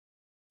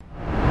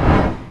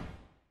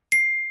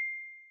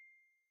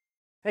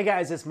Hey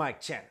guys, it's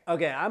Chen.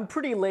 Okay, I'm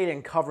pretty late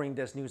in covering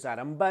this news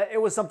item, but it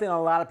was something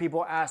a lot of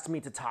people asked me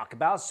to talk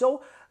about,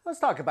 so let's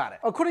talk about it.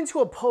 According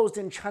to a post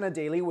in China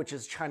Daily, which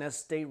is China's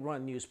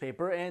state-run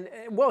newspaper, and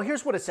well,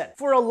 here's what it said.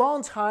 For a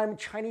long time,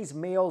 Chinese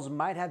males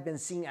might have been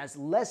seen as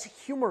less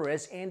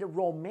humorous and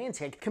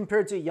romantic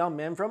compared to young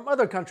men from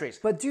other countries.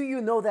 But do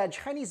you know that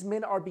Chinese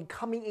men are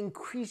becoming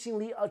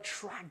increasingly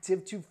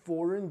attractive to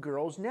foreign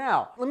girls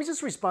now? Let me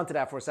just respond to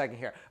that for a second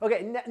here.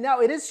 Okay, now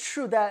it is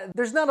true that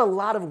there's not a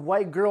lot of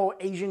white girl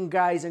Asian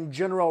guys in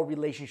general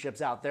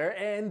relationships out there,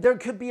 and there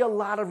could be a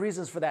lot of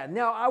reasons for that.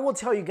 Now, I will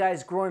tell you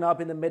guys, growing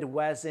up in the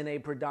Midwest in a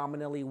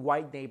predominantly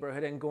white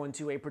neighborhood and going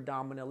to a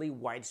predominantly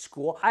white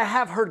school, I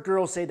have heard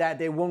girls say that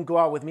they won't go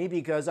out with me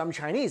because I'm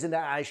Chinese and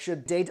that I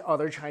should date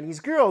other Chinese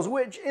girls,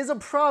 which is a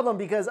problem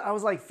because I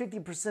was like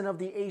 50% of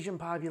the Asian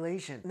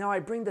population. Now, I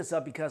bring this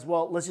up because,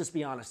 well, let's just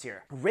be honest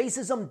here.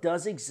 Racism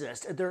does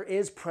exist. There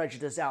is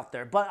prejudice out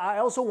there, but I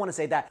also want to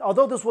say that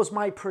although this was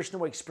my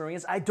personal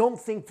experience, I don't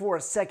think for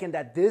a second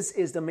that this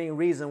is the main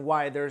reason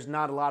why there's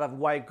not a lot of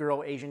white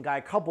girl Asian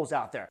guy couples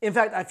out there. In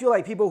fact, I feel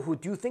like people who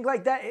do think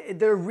like that,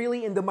 they're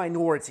really in the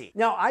minority.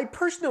 Now, I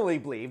personally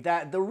believe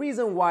that the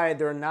reason why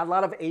there are not a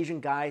lot of Asian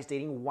guys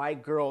dating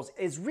white girls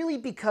is really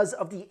because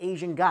of the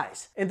Asian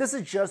guys. And this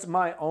is just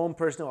my own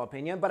personal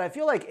opinion, but I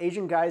feel like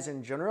Asian guys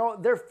in general,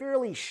 they're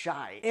fairly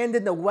shy. And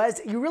in the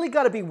West, you really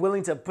got to be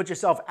willing to put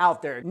yourself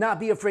out there, not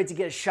be afraid to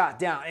get shot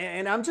down.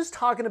 And I'm just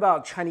talking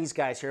about Chinese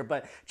guys here,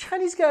 but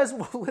Chinese guys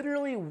will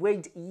literally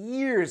wait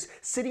years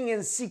sitting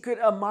in secret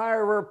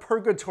admirer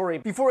purgatory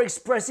before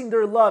expressing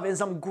their love in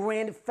some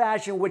grand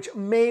fashion, which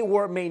may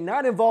or may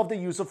not involve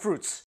the use of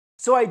fruits.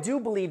 So I do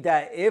believe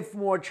that if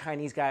more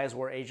Chinese guys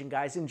or Asian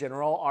guys in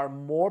general are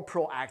more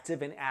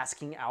proactive in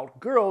asking out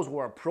girls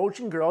or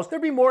approaching girls,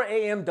 there'd be more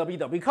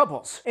AMWW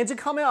couples. And to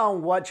comment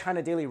on what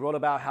China Daily wrote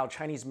about how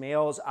Chinese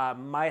males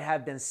might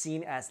have been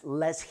seen as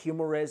less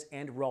humorous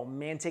and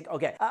romantic,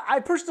 okay, I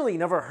personally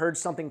never heard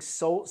something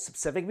so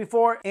specific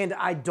before, and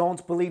I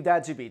don't believe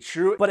that to be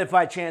true. But if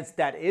by chance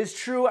that is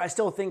true, I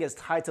still think it's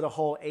tied to the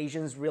whole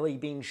Asians really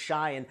being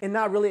shy and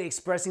not really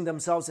expressing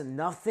themselves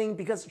enough thing,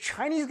 because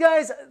Chinese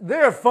guys,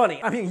 they're funny.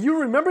 I mean,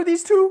 you remember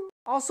these two?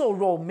 Also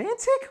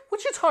romantic?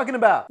 What you talking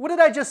about? What did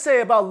I just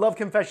say about love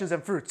confessions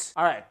and fruits?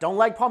 All right, don't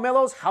like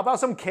pomelos? How about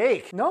some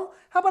cake? No?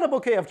 How about a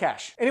bouquet of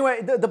cash?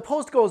 Anyway, the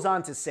post goes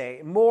on to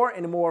say, more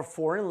and more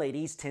foreign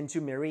ladies tend to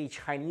marry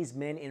Chinese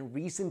men in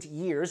recent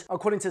years.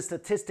 According to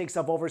statistics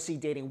of overseas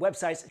dating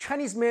websites,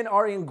 Chinese men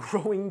are in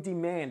growing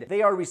demand.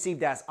 They are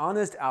received as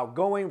honest,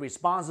 outgoing,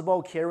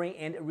 responsible, caring,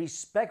 and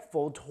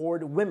respectful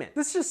toward women.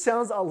 This just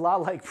sounds a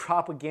lot like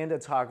propaganda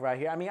talk right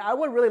here. I mean, I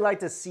would really like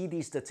to see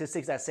these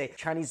statistics that say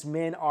Chinese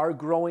men are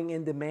growing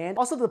in demand.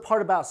 Also, the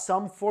part about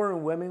some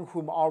foreign women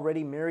whom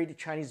already married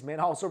Chinese men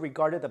also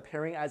regarded the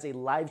pairing as a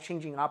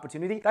life-changing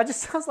opportunity. That just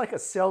sounds like a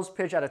sales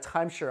pitch at a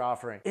timeshare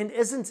offering. And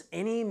isn't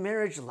any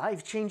marriage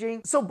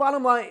life-changing? So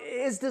bottom line,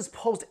 is this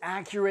post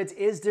accurate?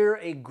 Is there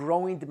a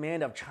growing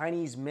demand of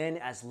Chinese men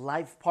as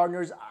life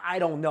partners? I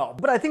don't know.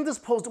 But I think this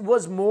post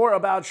was more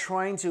about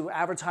trying to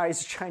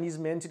advertise Chinese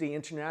men to the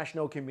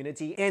international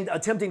community and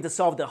attempting to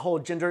solve the whole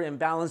gender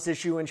imbalance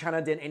issue in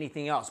China than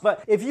anything else.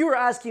 But if you were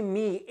asking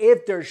me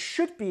if there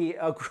should be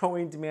a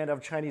growing demand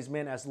of Chinese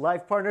men as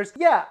life partners,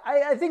 yeah,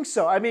 I think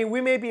so. I mean,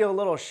 we may be a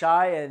little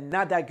shy and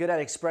not that good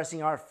at expressing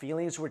our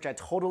feelings, which I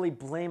totally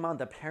blame on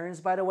the parents,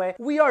 by the way.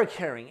 We are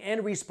caring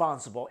and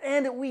responsible,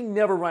 and we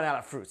never run out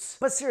of fruits.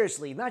 But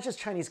seriously, not just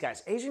Chinese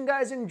guys, Asian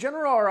guys in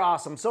general are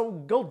awesome, so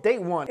go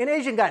date one. And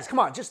Asian guys, come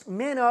on, just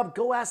man up,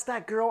 go ask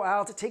that girl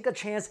out, take a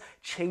chance,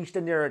 change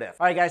the narrative.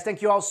 All right, guys,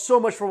 thank you all so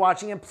much for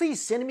watching, and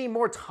please send me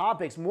more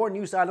topics, more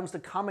news items to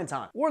comment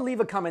on, or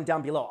leave a comment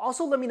down below.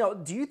 Also, let me know,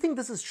 do you think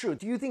this is true?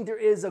 Do you think there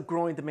is a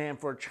growing demand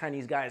for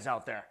Chinese guys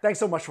out there? Thanks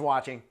so much for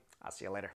watching. I'll see you later.